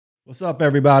What's up,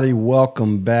 everybody?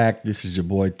 Welcome back. This is your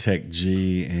boy Tech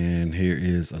G, and here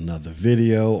is another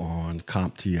video on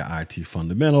CompTIA IT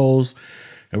fundamentals.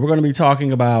 And we're going to be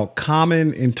talking about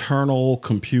common internal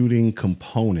computing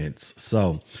components.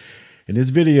 So in this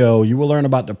video, you will learn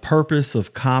about the purpose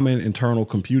of common internal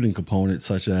computing components,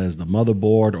 such as the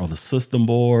motherboard or the system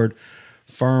board,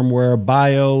 firmware,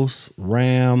 BIOS,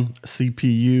 RAM,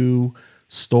 CPU,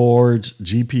 storage,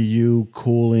 GPU,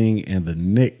 cooling, and the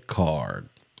NIC card.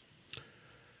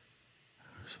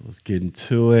 So let's get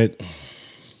into it.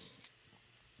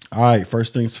 All right,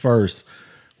 first things first,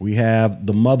 we have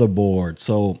the motherboard.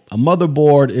 So a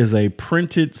motherboard is a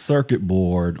printed circuit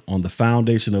board on the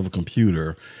foundation of a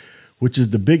computer, which is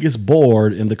the biggest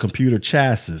board in the computer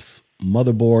chassis.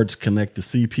 Motherboards connect the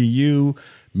CPU,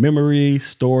 memory,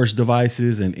 storage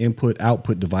devices, and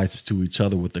input-output devices to each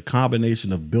other with a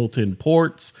combination of built-in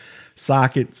ports,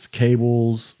 sockets,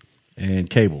 cables, and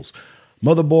cables.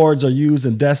 Motherboards are used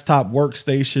in desktop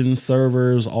workstations,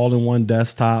 servers, all-in-one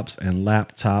desktops, and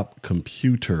laptop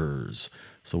computers.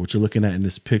 So what you're looking at in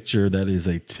this picture, that is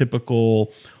a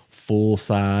typical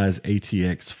full-size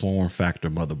ATX form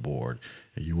factor motherboard.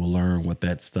 And you will learn what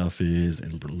that stuff is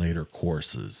in later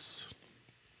courses.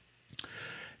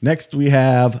 Next, we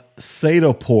have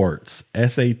SATA ports,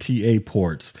 SATA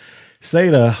ports.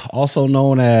 SATA, also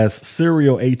known as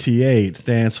Serial ATA, it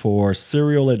stands for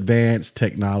Serial Advanced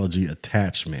Technology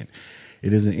Attachment.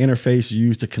 It is an interface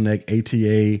used to connect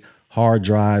ATA hard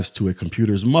drives to a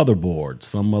computer's motherboard.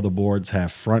 Some motherboards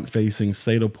have front-facing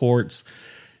SATA ports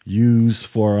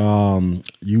used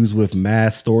with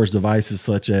mass storage devices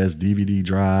such as DVD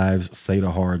drives,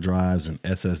 SATA hard drives, and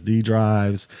SSD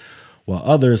drives, while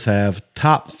others have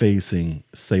top-facing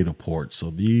SATA ports. So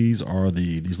these are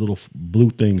these little blue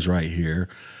things right here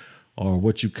are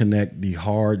what you connect the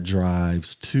hard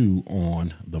drives to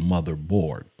on the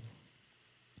motherboard.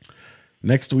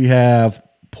 Next, we have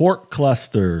port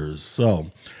clusters.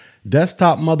 So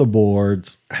desktop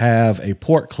motherboards have a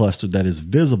port cluster that is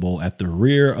visible at the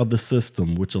rear of the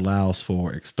system, which allows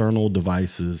for external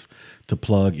devices to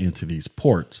plug into these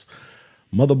ports.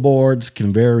 Motherboards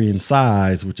can vary in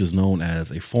size, which is known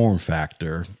as a form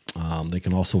factor. They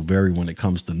can also vary when it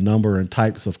comes to number and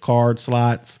types of card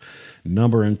slots,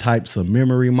 number and types of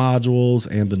memory modules,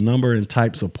 and the number and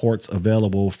types of ports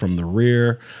available from the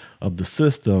rear of the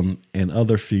system, and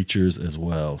other features as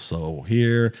well. So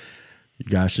here, you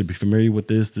guys should be familiar with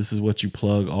this. This is what you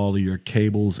plug all of your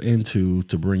cables into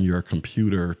to bring your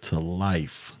computer to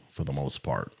life for the most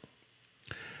part.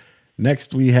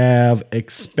 Next, we have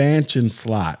expansion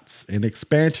slots. An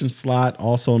expansion slot,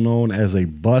 also known as a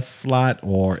bus slot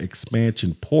or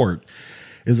expansion port,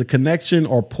 is a connection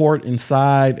or port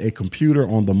inside a computer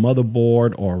on the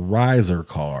motherboard or riser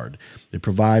card. It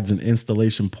provides an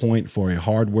installation point for a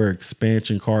hardware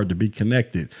expansion card to be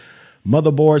connected.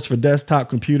 Motherboards for desktop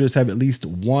computers have at least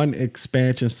one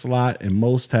expansion slot, and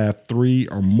most have 3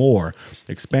 or more.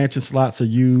 Expansion slots are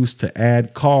used to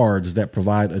add cards that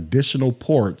provide additional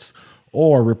ports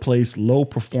or replace low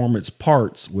performance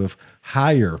parts with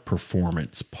higher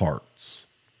performance parts.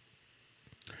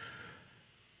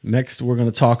 Next, we're going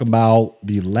to talk about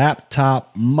the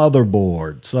laptop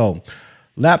motherboard. So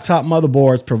laptop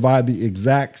motherboards provide the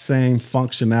exact same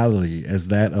functionality as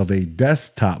that of a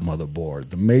desktop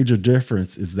motherboard. The major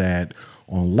difference is that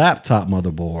on laptop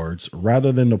motherboards,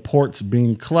 rather than the ports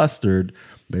being clustered,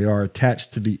 they are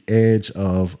attached to the edge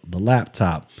of the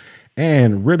laptop.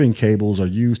 And ribbon cables are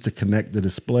used to connect the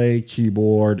display,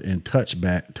 keyboard, and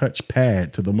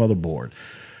touchpad to the motherboard.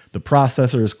 The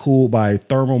processor is cooled by a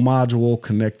thermal module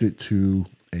connected to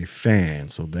a fan.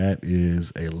 So that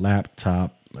is a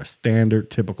laptop, a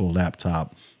standard, typical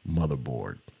laptop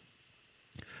motherboard.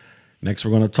 Next,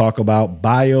 we're going to talk about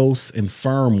BIOS and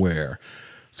firmware.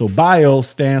 So BIOS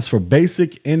stands for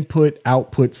Basic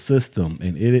Input-Output System,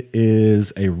 and it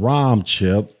is a ROM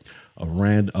chip,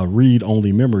 a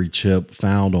read-only memory chip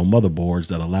found on motherboards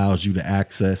that allows you to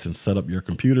access and set up your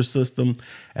computer system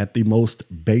at the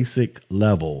most basic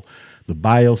level. The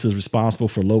BIOS is responsible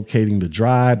for locating the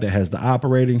drive that has the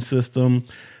operating system,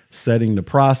 setting the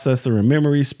processor and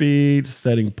memory speed,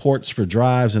 setting ports for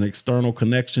drives and external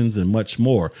connections, and much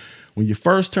more. When you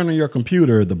first turn on your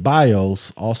computer, the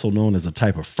BIOS, also known as a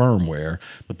type of firmware,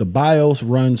 but the BIOS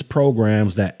runs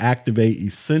programs that activate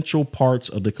essential parts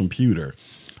of the computer.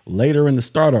 Later in the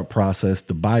startup process,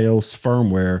 the BIOS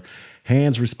firmware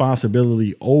hands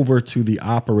responsibility over to the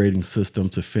operating system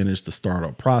to finish the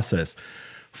startup process.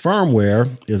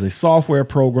 Firmware is a software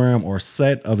program or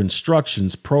set of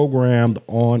instructions programmed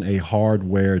on a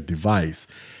hardware device.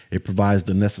 It provides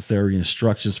the necessary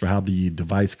instructions for how the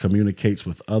device communicates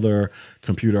with other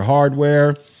computer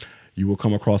hardware. You will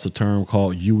come across a term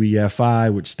called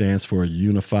UEFI, which stands for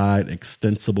Unified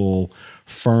Extensible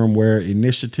Firmware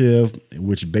Initiative,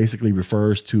 which basically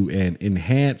refers to an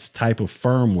enhanced type of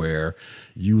firmware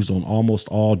used on almost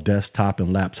all desktop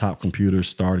and laptop computers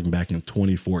starting back in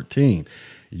 2014.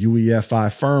 UEFI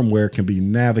firmware can be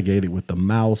navigated with a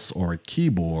mouse or a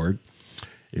keyboard.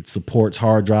 It supports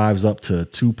hard drives up to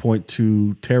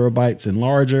 2.2 terabytes and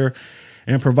larger,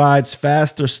 and provides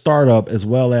faster startup as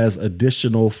well as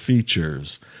additional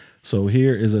features. So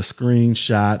here is a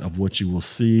screenshot of what you will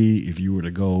see if you were to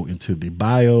go into the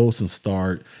BIOS and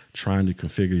start trying to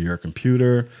configure your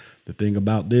computer. The thing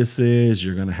about this is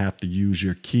you're going to have to use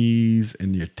your keys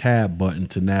and your tab button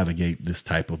to navigate this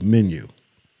type of menu.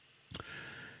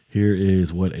 Here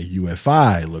is what a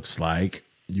UEFI looks like.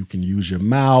 You can use your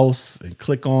mouse and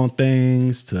click on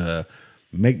things to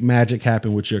make magic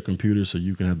happen with your computer so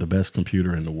you can have the best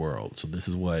computer in the world. So this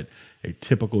is what a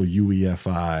typical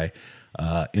UEFI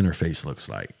interface looks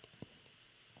like.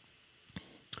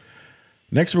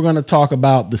 Next, we're going to talk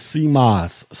about the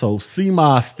CMOS. So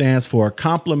CMOS stands for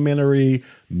Complementary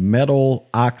Metal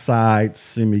Oxide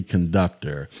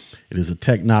Semiconductor. It is a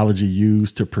technology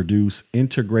used to produce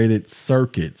integrated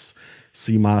circuits.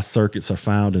 CMOS circuits are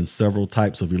found in several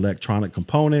types of electronic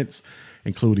components,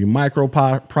 including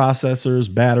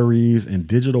microprocessors, batteries, and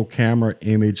digital camera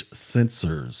image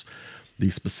sensors. The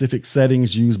specific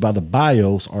settings used by the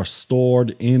BIOS are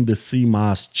stored in the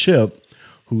CMOS chip,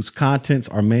 whose contents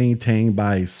are maintained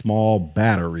by a small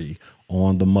battery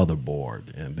on the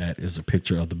motherboard. And that is a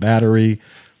picture of the battery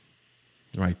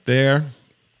right there.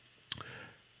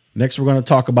 Next, we're going to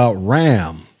talk about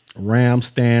RAM. RAM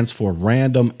stands for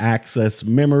Random Access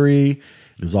Memory.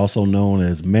 It is also known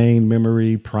as main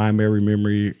memory, primary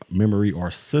memory,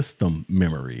 or system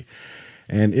memory.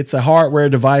 And it's a hardware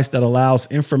device that allows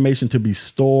information to be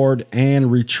stored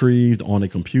and retrieved on a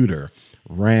computer.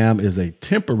 RAM is a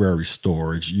temporary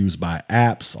storage used by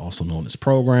apps, also known as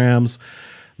programs,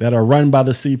 that are run by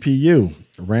the CPU.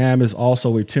 RAM is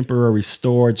also a temporary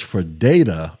storage for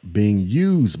data being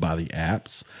used by the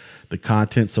apps. The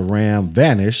contents of RAM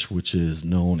vanish, which is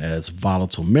known as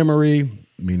volatile memory,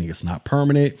 meaning it's not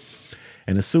permanent.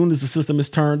 And as soon as the system is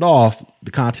turned off,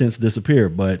 the contents disappear.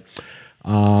 But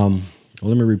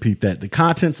let me repeat that. The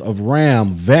contents of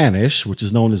RAM vanish, which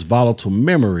is known as volatile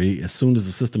memory, as soon as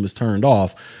the system is turned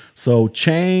off. So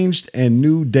changed and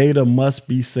new data must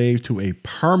be saved to a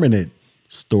permanent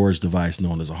storage device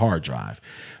known as a hard drive.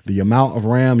 The amount of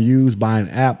RAM used by an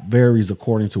app varies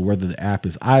according to whether the app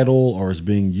is idle or is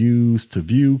being used to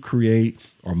view, create,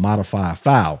 or modify a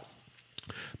file.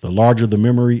 The larger the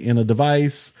memory in a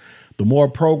device, the more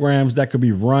programs that could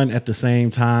be run at the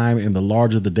same time, and the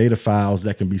larger the data files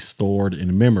that can be stored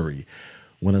in memory.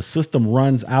 When a system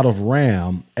runs out of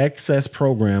RAM, excess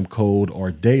program code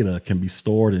or data can be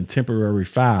stored in temporary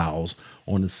files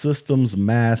on the system's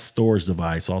mass storage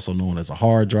device, also known as a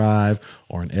hard drive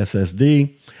or an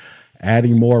SSD.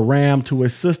 Adding more RAM to a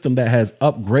system that has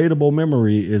upgradable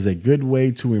memory is a good way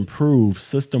to improve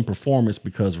system performance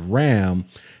because RAM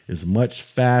is much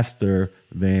faster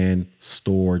than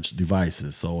storage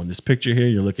devices. So in this picture here,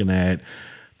 you're looking at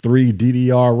 3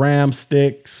 DDR RAM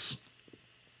sticks.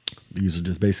 These are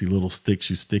just basically little sticks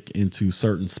you stick into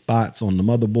certain spots on the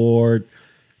motherboard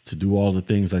to do all the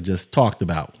things I just talked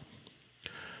about.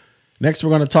 Next, we're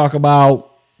going to talk about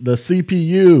the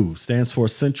CPU. Stands for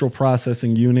Central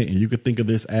Processing Unit, and you could think of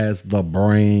this as the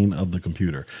brain of the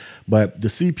computer. But the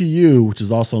CPU, which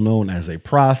is also known as a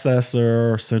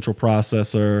processor, central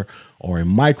processor, or a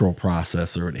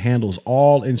microprocessor, it handles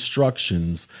all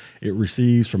instructions it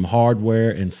receives from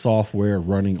hardware and software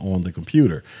running on the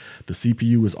computer. The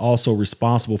CPU is also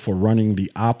responsible for running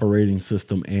the operating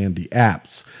system and the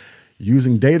apps.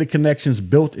 Using data connections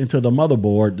built into the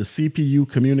motherboard, the CPU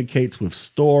communicates with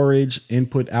storage,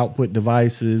 input-output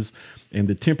devices, and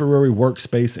the temporary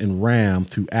workspace in RAM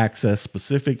to access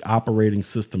specific operating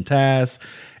system tasks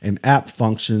and app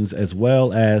functions, as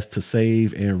well as to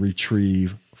save and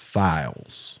retrieve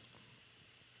files.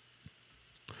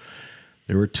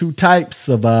 There are 2 types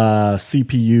of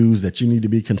CPUs that you need to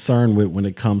be concerned with when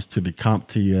it comes to the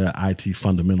CompTIA IT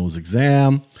Fundamentals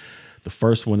exam. The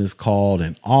first one is called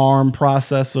an ARM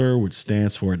processor, which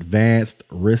stands for Advanced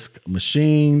RISC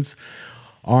Machines.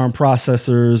 ARM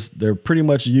processors, they're pretty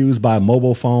much used by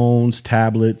mobile phones,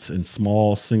 tablets, and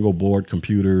small single board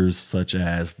computers such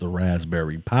as the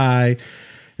Raspberry Pi.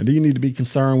 And then you need to be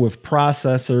concerned with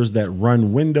processors that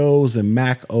run Windows and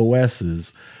Mac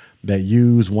OSs. that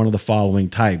use one of the following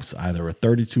types, either a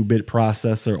 32-bit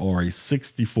processor or a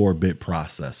 64-bit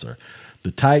processor.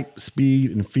 The type,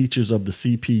 speed, and features of the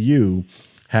CPU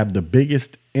have the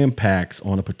biggest impacts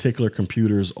on a particular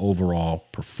computer's overall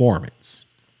performance.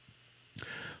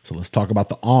 So let's talk about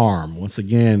the ARM. Once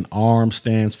again, ARM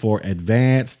stands for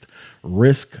Advanced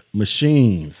RISC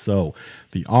Machines. So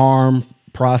the ARM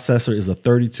processor is a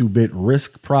 32-bit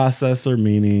RISC processor,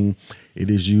 meaning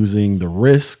it is using the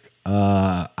RISC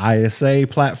ISA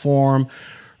platform.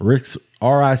 RISC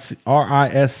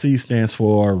stands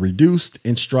for Reduced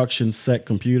Instruction Set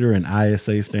Computer, and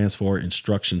ISA stands for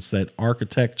Instruction Set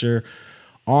Architecture.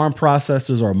 ARM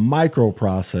processors are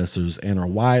microprocessors and are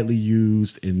widely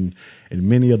used in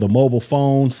many of the mobile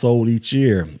phones sold each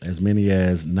year. As many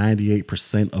as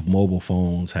 98% of mobile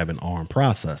phones have an ARM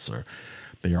processor.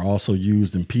 They are also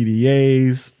used in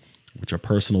PDAs, which are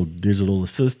personal digital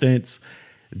assistants,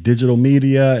 digital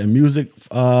media and music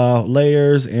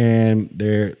layers, and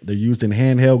they're used in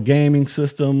handheld gaming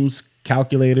systems,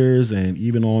 calculators, and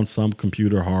even on some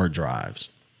computer hard drives.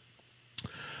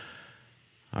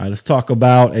 All right, let's talk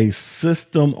about a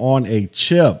system on a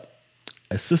chip.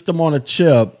 A system on a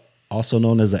chip, also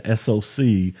known as a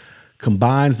SoC,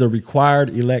 combines the required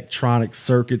electronic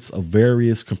circuits of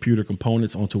various computer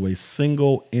components onto a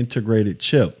single integrated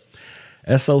chip.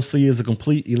 SoC is a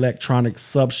complete electronic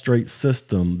substrate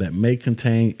system that may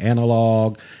contain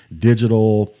analog,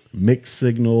 digital, mixed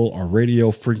signal, or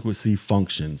radio frequency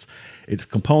functions. Its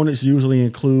components usually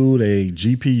include a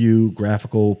GPU,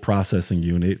 graphical processing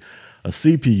unit, a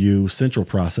CPU, central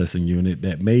processing unit,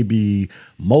 that may be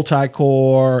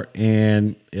multi-core,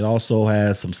 and it also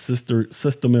has some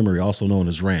system memory, also known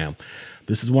as RAM.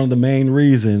 This is one of the main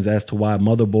reasons as to why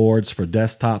motherboards for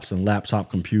desktops and laptop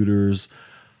computers,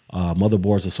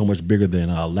 motherboards are so much bigger than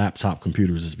laptop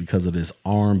computers, is because of this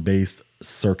ARM-based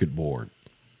circuit board.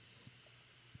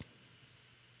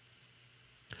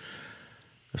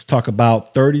 Let's talk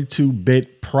about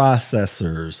 32-bit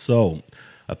processors. So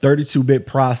a 32-bit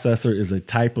processor is a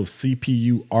type of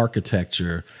CPU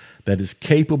architecture that is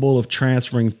capable of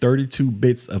transferring 32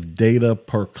 bits of data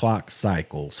per clock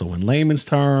cycle. So in layman's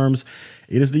terms,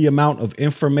 it is the amount of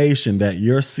information that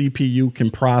your CPU can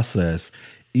process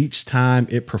each time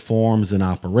it performs an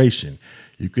operation.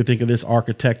 You could think of this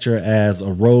architecture as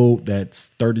a road that's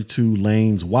 32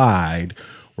 lanes wide,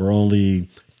 where only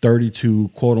 32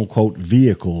 quote unquote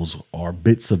vehicles or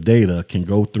bits of data can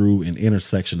go through an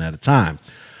intersection at a time.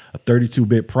 A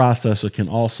 32-bit processor can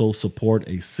also support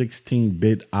a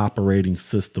 16-bit operating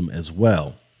system as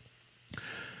well.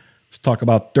 Let's talk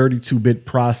about 32-bit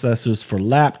processors for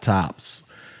laptops.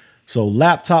 So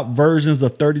laptop versions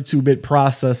of 32-bit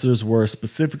processors were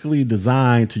specifically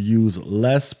designed to use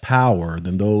less power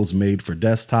than those made for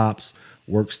desktops,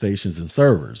 workstations, and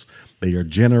servers. They are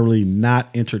generally not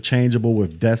interchangeable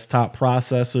with desktop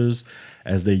processors,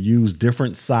 as they use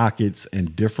different sockets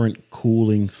and different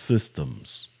cooling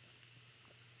systems.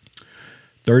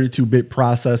 32-bit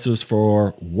processors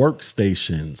for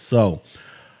workstations. So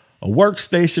a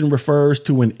workstation refers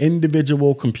to an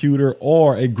individual computer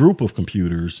or a group of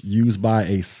computers used by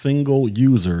a single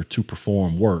user to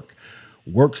perform work.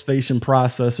 Workstation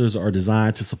processors are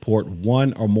designed to support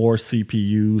one or more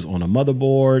CPUs on a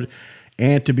motherboard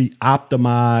and to be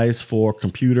optimized for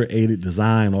computer-aided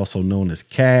design, also known as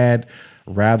CAD,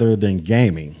 rather than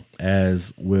gaming,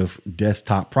 as with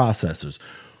desktop processors.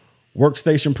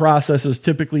 Workstation processors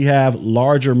typically have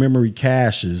larger memory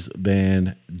caches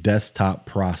than desktop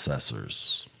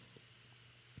processors.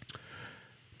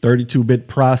 32-bit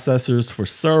processors for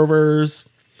servers.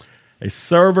 A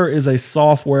server is a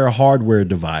software or hardware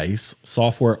device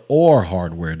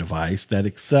that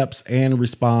accepts and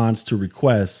responds to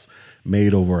requests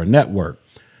made over a network.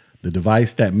 The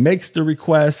device that makes the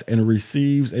request and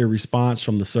receives a response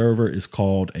from the server is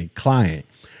called a client.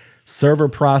 Server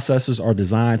processors are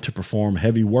designed to perform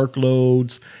heavy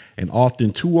workloads, and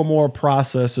often two or more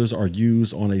processors are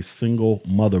used on a single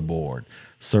motherboard.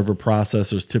 Server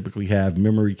processors typically have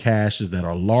memory caches that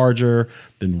are larger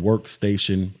than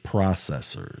workstation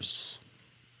processors.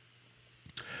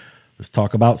 Let's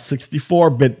talk about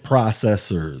 64-bit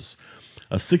processors.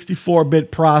 A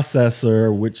 64-bit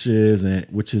processor, which is a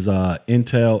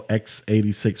Intel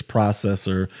x86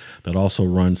 processor that also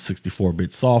runs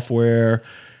 64-bit software,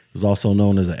 is also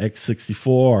known as an x64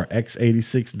 or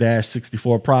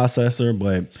x86-64 processor,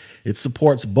 but it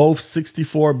supports both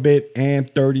 64-bit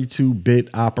and 32-bit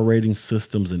operating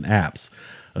systems and apps.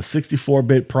 A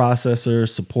 64-bit processor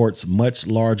supports much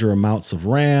larger amounts of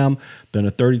RAM than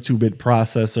a 32-bit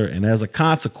processor, and as a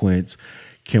consequence,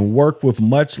 can work with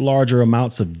much larger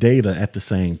amounts of data at the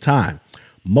same time.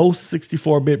 Most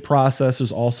 64-bit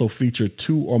processors also feature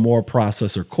 2 or more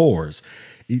processor cores.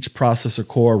 Each processor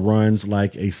core runs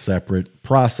like a separate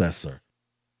processor.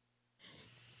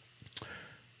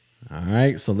 All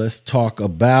right, so let's talk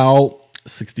about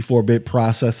 64-bit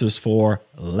processors for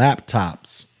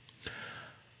laptops.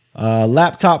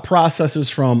 Laptop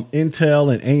processors from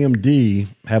Intel and AMD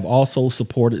have also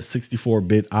supported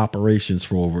 64-bit operations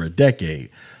for over a decade.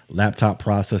 Laptop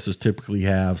processors typically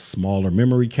have smaller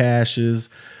memory caches,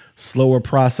 slower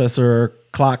processor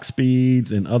clock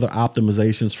speeds, and other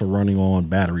optimizations for running on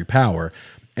battery power,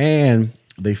 and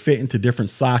they fit into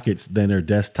different sockets than their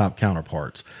desktop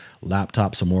counterparts.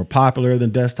 Laptops are more popular than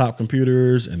desktop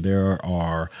computers, and there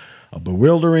are a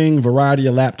bewildering variety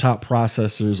of laptop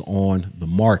processors on the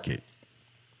market.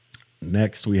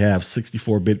 Next, we have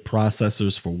 64-bit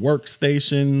processors for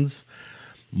workstations.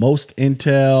 Most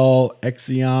Intel,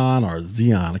 Xeon, or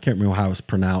Xeon, I can't remember how it's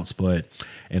pronounced,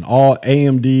 and all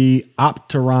AMD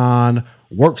Opteron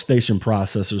workstation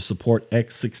processors support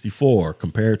x64.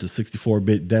 Compared to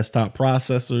 64-bit desktop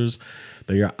processors,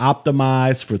 they are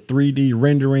optimized for 3D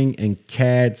rendering and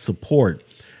CAD support.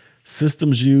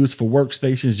 Systems used for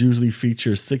workstations usually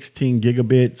feature 16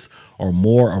 gigabits or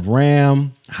more of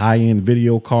RAM, high-end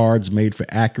video cards made for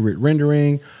accurate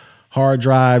rendering, hard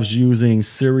drives using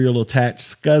serial attached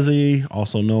SCSI,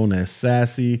 also known as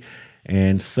SASE,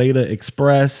 and SATA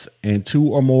Express, and 2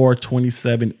 or more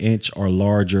 27-inch or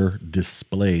larger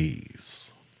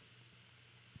displays.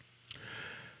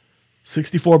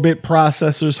 64-bit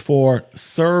processors for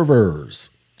servers.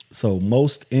 So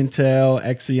most Intel,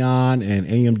 Xeon, and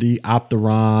AMD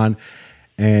Opteron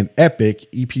and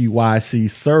EPYC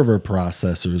server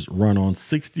processors run on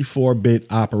 64-bit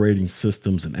operating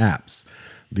systems and apps.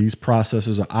 These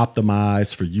processors are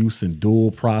optimized for use in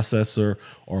dual processor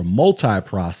or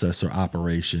multi-processor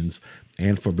operations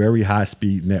and for very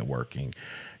high-speed networking.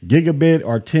 Gigabit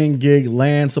or 10 gig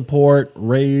LAN support,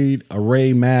 RAID,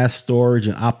 array mass storage,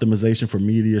 and optimization for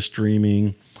media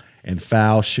streaming and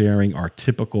file sharing are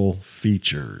typical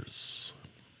features.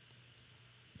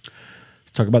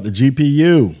 Let's talk about the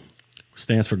GPU.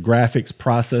 Stands for Graphics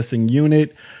Processing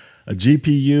Unit. A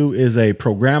GPU is a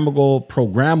programmable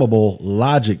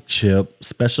logic chip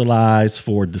specialized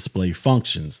for display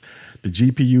functions. The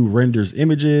GPU renders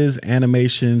images,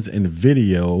 animations, and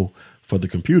video for the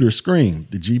computer screen.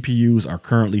 The GPUs are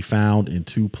currently found in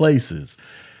 2 places.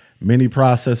 Many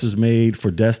processors made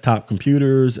for desktop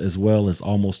computers, as well as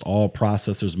almost all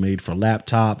processors made for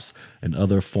laptops and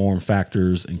other form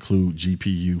factors, include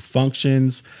GPU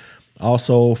functions.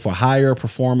 Also, for higher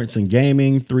performance in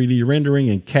gaming, 3D rendering,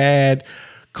 and CAD,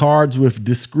 cards with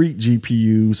discrete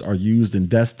GPUs are used in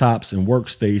desktops and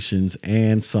workstations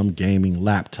and some gaming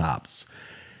laptops.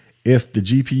 If the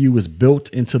GPU is built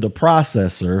into the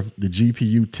processor, the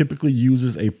GPU typically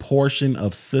uses a portion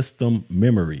of system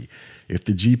memory. If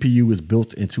the GPU is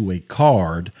built into a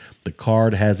card, the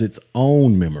card has its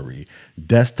own memory.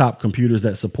 Desktop computers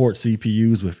that support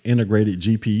CPUs with integrated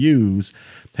GPUs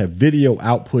have video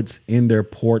outputs in their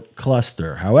port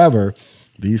cluster. However,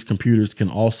 these computers can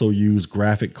also use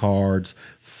graphic cards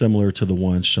similar to the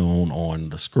one shown on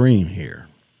the screen here.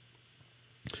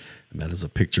 And that is a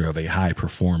picture of a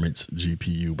high-performance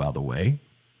GPU, by the way.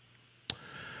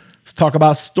 Let's talk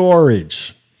about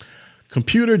storage.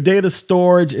 Computer data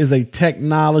storage is a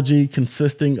technology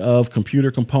consisting of computer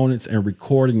components and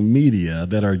recording media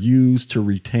that are used to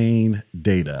retain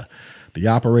data. The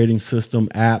operating system,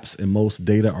 apps, and most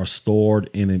data are stored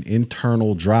in an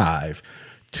internal drive.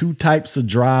 2 types of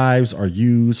drives are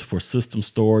used for system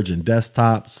storage in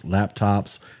desktops,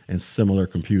 laptops, and similar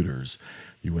computers.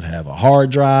 You would have a hard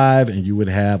drive and you would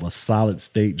have a solid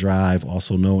state drive,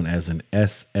 also known as an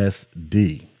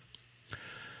SSD.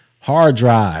 Hard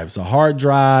drives, a hard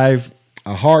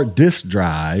disk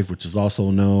drive, which is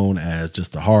also known as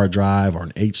just a hard drive or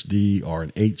an HD or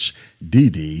an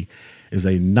HDD, is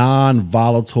a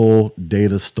non-volatile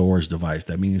data storage device.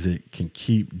 That means it can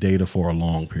keep data for a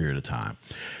long period of time.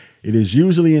 It is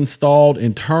usually installed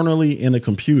internally in a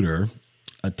computer,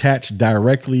 attached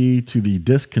directly to the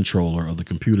disk controller of the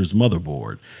computer's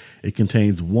motherboard. It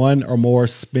contains 1 or more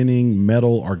spinning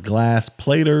metal or glass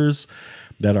platers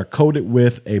that are coated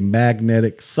with a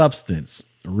magnetic substance.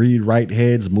 Read-write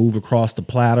heads move across the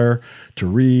platter to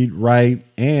read, write,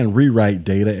 and rewrite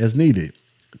data as needed.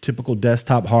 Typical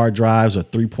desktop hard drives are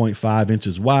 3.5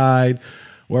 inches wide,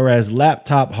 whereas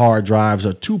laptop hard drives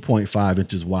are 2.5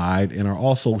 inches wide and are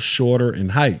also shorter in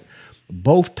height.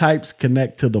 Both types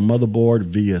connect to the motherboard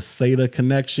via SATA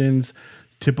connections.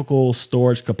 Typical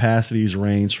storage capacities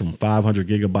range from 500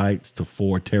 gigabytes to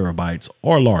 4 terabytes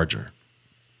or larger.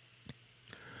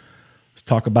 Let's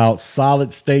talk about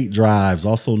solid state drives,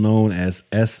 also known as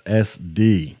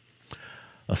SSD.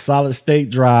 A solid state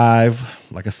drive,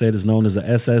 like I said, is known as a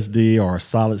SSD or a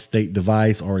solid state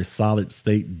device or a solid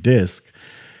state disk,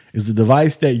 is a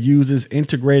device that uses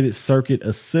integrated circuit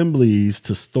assemblies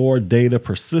to store data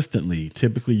persistently,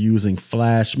 typically using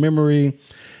flash memory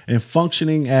and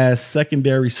functioning as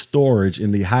secondary storage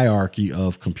in the hierarchy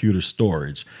of computer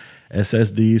storage.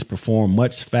 SSDs perform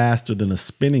much faster than a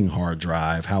spinning hard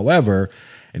drive. However,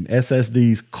 an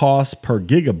SSD's cost per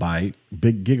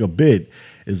gigabit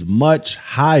is much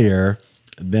higher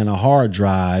than a hard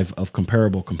drive of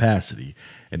comparable capacity.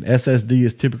 An SSD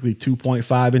is typically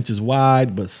 2.5 inches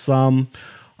wide, but some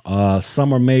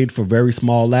are made for very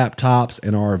small laptops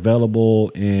and are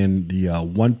available in the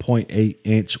 1.8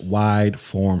 inch wide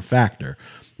form factor.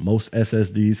 Most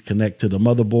SSDs connect to the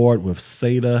motherboard with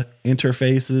SATA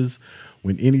interfaces.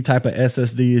 When any type of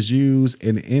SSD is used,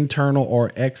 an internal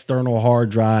or external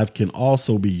hard drive can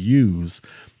also be used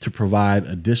to provide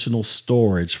additional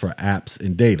storage for apps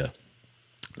and data.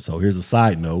 So here's a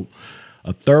side note.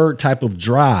 A third type of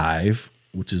drive,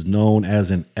 which is known as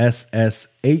an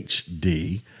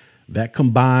SSHD, that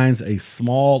combines a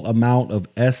small amount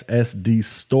of SSD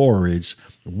storage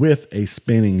with a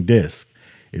spinning disk.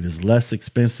 It is less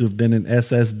expensive than an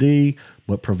SSD,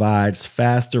 but provides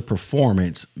faster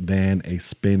performance than a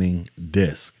spinning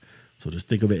disk. So just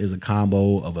think of it as a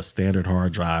combo of a standard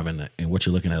hard drive and what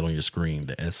you're looking at on your screen,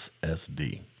 the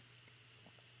SSD.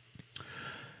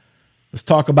 Let's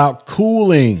talk about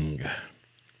cooling.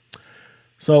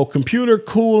 So computer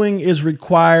cooling is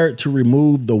required to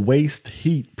remove the waste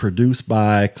heat produced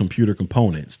by computer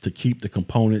components to keep the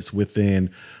components within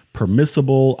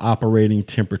permissible operating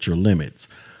temperature limits.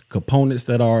 Components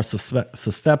that are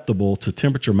susceptible to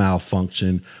temperature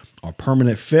malfunction or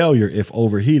permanent failure if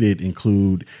overheated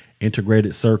include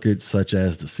integrated circuits such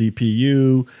as the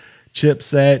CPU,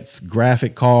 chipsets,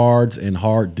 graphic cards, and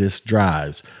hard disk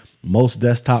drives. Most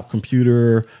desktop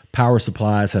computer power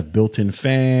supplies have built-in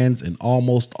fans, and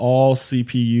almost all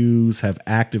CPUs have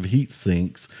active heat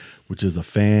sinks, which is a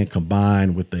fan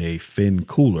combined with a fin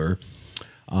cooler.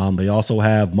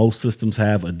 Most systems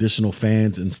have additional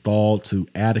fans installed to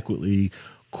adequately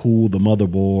cool the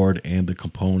motherboard and the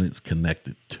components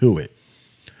connected to it.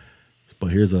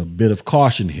 But here's a bit of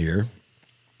caution here.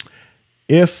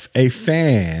 If a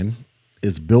fan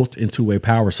is built into a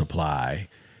power supply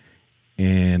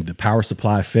and the power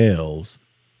supply fails,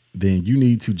 then you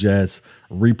need to just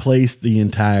replace the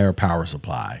entire power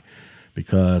supply,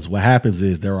 because what happens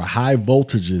is there are high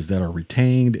voltages that are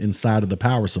retained inside of the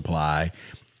power supply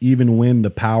even when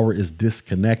the power is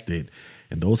disconnected,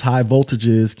 and those high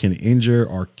voltages can injure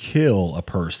or kill a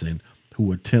person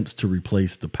who attempts to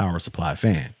replace the power supply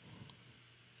fan.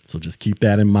 So just keep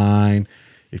that in mind.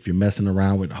 If you're messing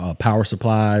around with power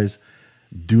supplies,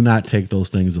 do not take those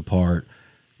things apart.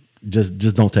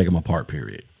 Just don't take them apart,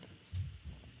 period.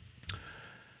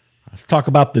 Let's talk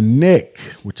about the NIC,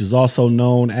 which is also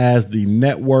known as the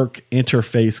network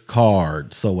interface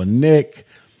card. So a NIC,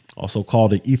 also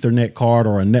called an Ethernet card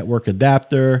or a network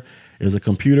adapter, is a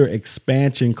computer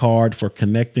expansion card for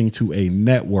connecting to a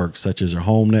network such as your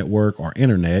home network or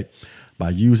internet by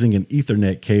using an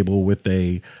Ethernet cable with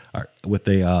a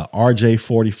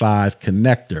RJ45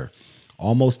 connector.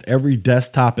 Almost every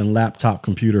desktop and laptop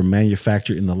computer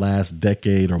manufactured in the last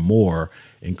decade or more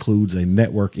includes a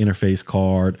network interface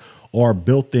card or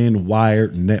built-in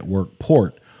wired network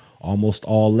port. Almost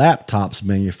all laptops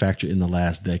manufactured in the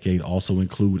last decade also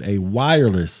include a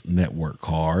wireless network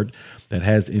card that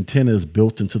has antennas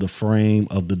built into the frame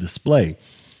of the display.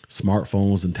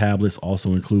 Smartphones and tablets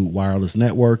also include wireless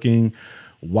networking.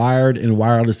 Wired and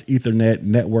wireless Ethernet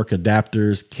network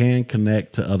adapters can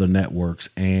connect to other networks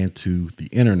and to the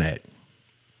internet.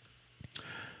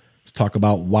 Let's talk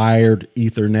about wired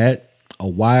Ethernet. A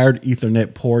wired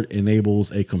Ethernet port enables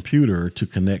a computer to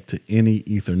connect to any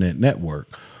Ethernet network.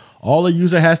 All a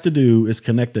user has to do is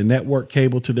connect the network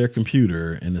cable to their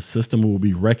computer, and the system will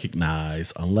be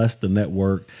recognized unless the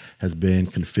network has been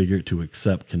configured to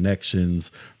accept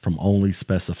connections from only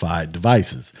specified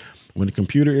devices. When the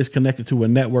computer is connected to a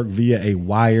network via a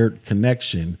wired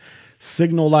connection,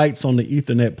 signal lights on the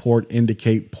Ethernet port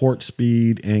indicate port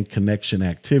speed and connection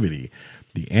activity.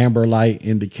 The amber light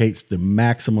indicates the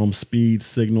maximum speed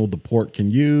signal the port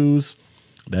can use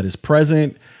that is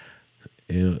present.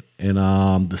 And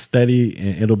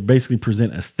it'll basically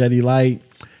present a steady light,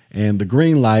 and the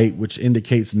green light, which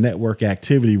indicates network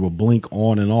activity, will blink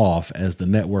on and off as the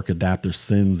network adapter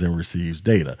sends and receives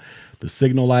data. The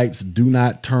signal lights do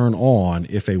not turn on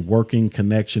if a working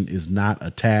connection is not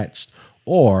attached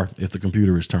or if the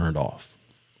computer is turned off.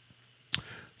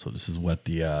 So this is what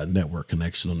the network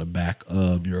connection on the back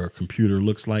of your computer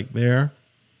looks like there.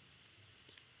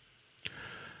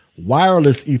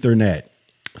 Wireless Ethernet.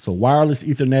 So wireless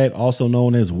Ethernet, also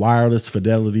known as wireless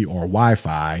fidelity or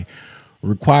Wi-Fi,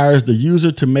 requires the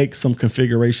user to make some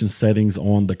configuration settings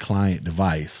on the client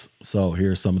device. So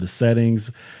here are some of the settings.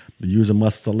 The user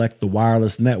must select the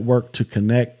wireless network to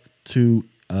connect to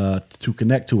a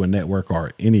network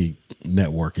or any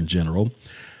network in general.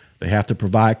 They have to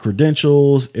provide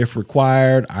credentials if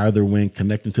required, either when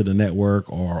connecting to the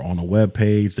network or on a web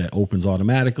page that opens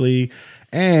automatically.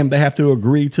 And they have to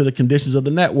agree to the conditions of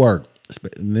the network.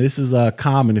 And this is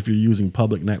common if you're using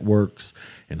public networks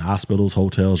in hospitals,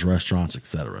 hotels, restaurants,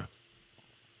 etc.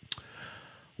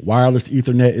 Wireless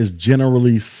Ethernet is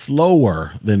generally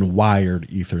slower than wired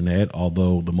Ethernet,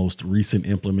 although the most recent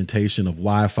implementation of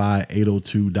Wi-Fi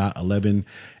 802.11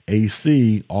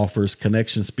 AC offers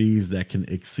connection speeds that can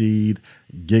exceed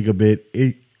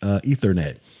gigabit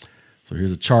Ethernet. So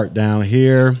here's a chart down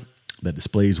here that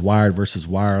displays wired versus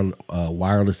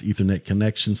wireless Ethernet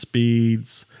connection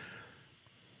speeds.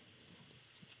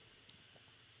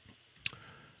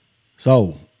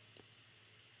 So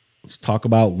let's talk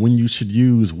about when you should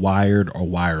use wired or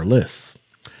wireless.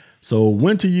 So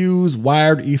when to use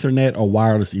wired Ethernet or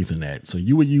wireless Ethernet. So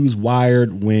you would use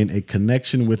wired when a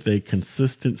connection with a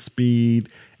consistent speed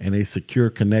and a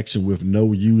secure connection with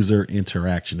no user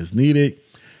interaction is needed.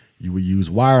 You would use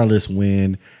wireless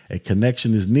when a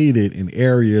connection is needed in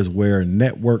areas where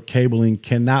network cabling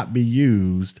cannot be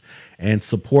used and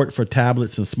support for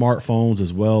tablets and smartphones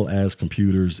as well as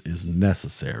computers is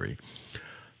necessary.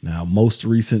 Now, most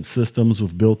recent systems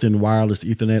with built-in wireless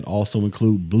Ethernet also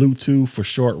include Bluetooth for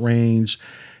short-range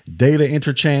data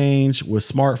interchange with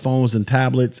smartphones and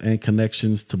tablets and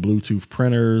connections to Bluetooth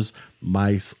printers,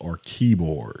 mice, or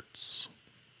keyboards.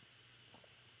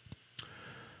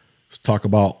 Let's talk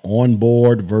about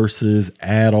onboard versus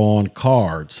add-on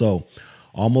cards. So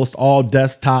almost all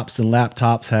desktops and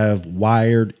laptops have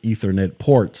wired Ethernet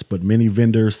ports, but many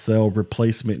vendors sell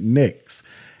replacement NICs.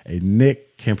 A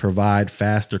NIC can provide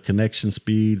faster connection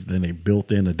speeds than a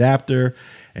built-in adapter.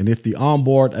 And if the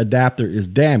onboard adapter is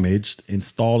damaged,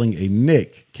 installing a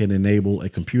NIC can enable a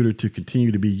computer to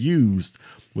continue to be used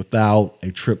without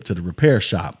a trip to the repair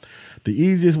shop. The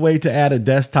easiest way to add a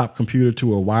desktop computer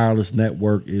to a wireless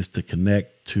network is to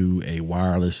connect to a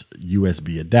wireless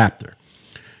USB adapter.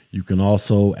 You can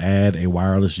also add a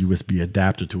wireless USB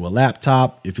adapter to a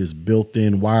laptop if its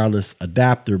built-in wireless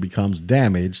adapter becomes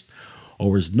damaged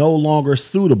or is no longer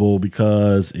suitable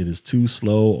because it is too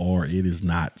slow or it is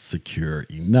not secure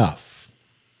enough.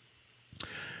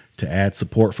 To add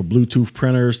support for Bluetooth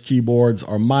printers, keyboards,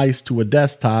 or mice to a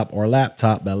desktop or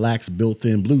laptop that lacks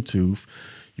built-in Bluetooth,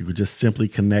 you could just simply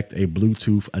connect a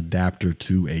Bluetooth adapter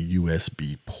to a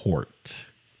USB port.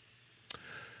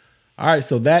 All right,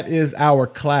 so that is our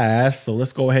class. So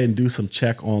let's go ahead and do some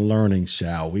check on learning,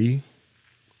 shall we?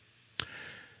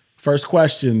 First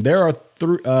question, there are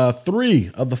three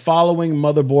of the following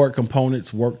motherboard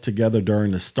components work together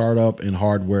during the startup and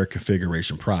hardware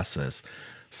configuration process.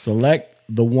 Select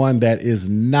the one that is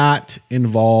not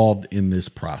involved in this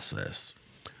process.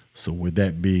 So would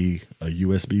that be a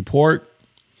USB port?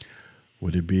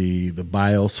 Would it be the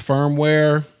BIOS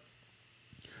firmware?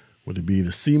 Would it be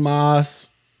the CMOS?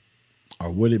 Or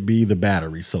would it be the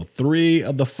battery? So three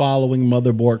of the following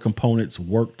motherboard components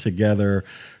work together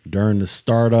during the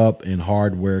startup and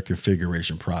hardware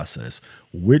configuration process.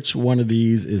 Which one of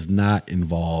these is not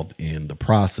involved in the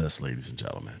process, ladies and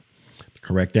gentlemen? The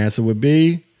correct answer would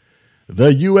be the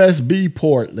USB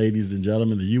port, ladies and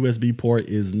gentlemen. The USB port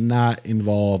is not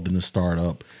involved in the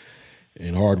startup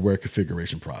and hardware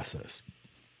configuration process.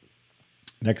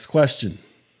 Next question.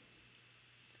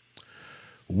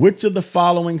 Which of the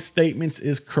following statements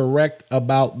is correct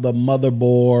about the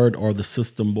motherboard or the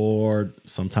system board?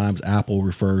 Sometimes Apple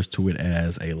refers to it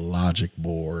as a logic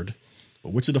board.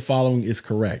 But which of the following is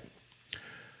correct?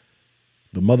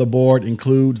 The motherboard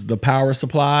includes the power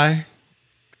supply.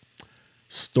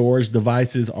 Storage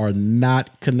devices are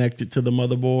not connected to the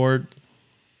motherboard.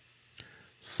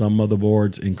 Some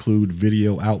motherboards include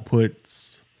video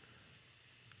outputs.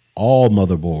 All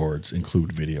motherboards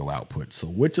include video output. So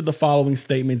which of the following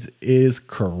statements is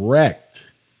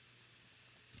correct?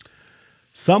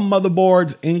 Some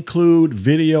motherboards include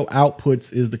video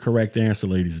outputs is the correct answer,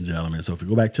 ladies and gentlemen. So if you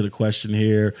go back to the question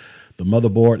here, the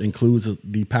motherboard includes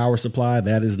the power supply.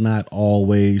 That is not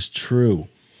always true.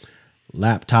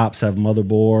 Laptops have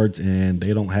motherboards and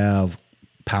they don't have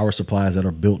power supplies that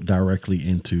are built directly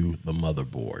into the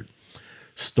motherboard.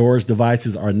 Storage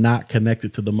devices are not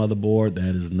connected to the motherboard.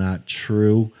 That is not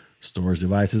true. Storage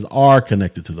devices are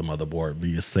connected to the motherboard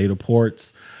via SATA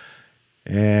ports,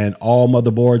 and all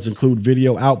motherboards include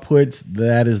video outputs.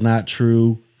 That is not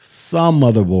true. Some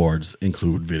motherboards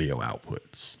include video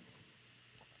outputs.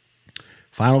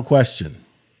 Final question.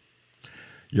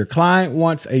 Your client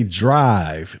wants a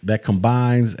drive that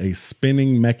combines a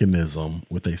spinning mechanism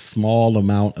with a small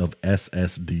amount of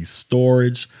SSD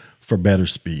storage for better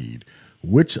speed.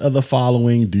 Which of the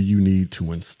following do you need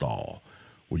to install?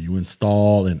 Will you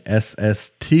install an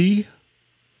SST,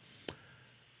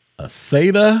 a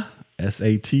SATA,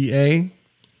 SATA,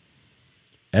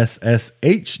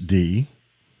 SSHD,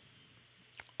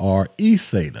 or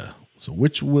eSATA? So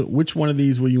which one of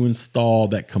these will you install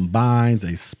that combines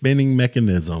a spinning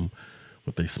mechanism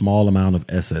with a small amount of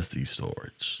SSD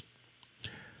storage?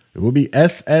 It will be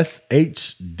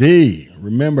SSHD.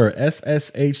 Remember,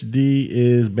 SSHD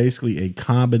is basically a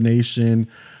combination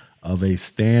of a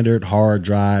standard hard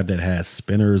drive that has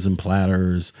spinners and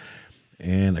platters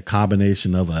and a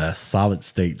combination of a solid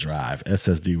state drive,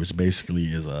 SSD, which basically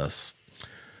is a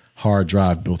hard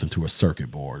drive built into a circuit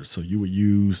board. So you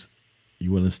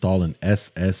will install an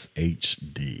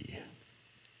SSHD.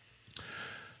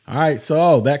 All right,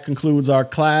 so that concludes our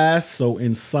class. So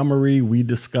in summary, we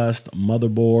discussed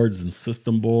motherboards and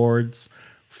system boards,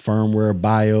 firmware,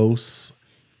 BIOS.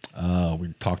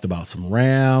 We talked about some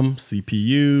RAM,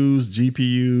 CPUs,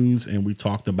 GPUs, and we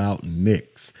talked about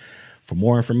NICs. For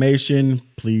more information,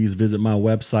 please visit my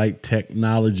website,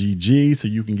 Technology G, so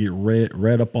you can get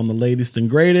read up on the latest and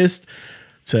greatest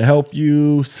to help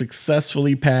you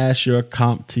successfully pass your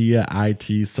CompTIA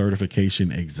IT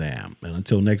certification exam. And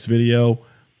until next video,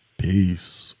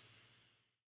 peace.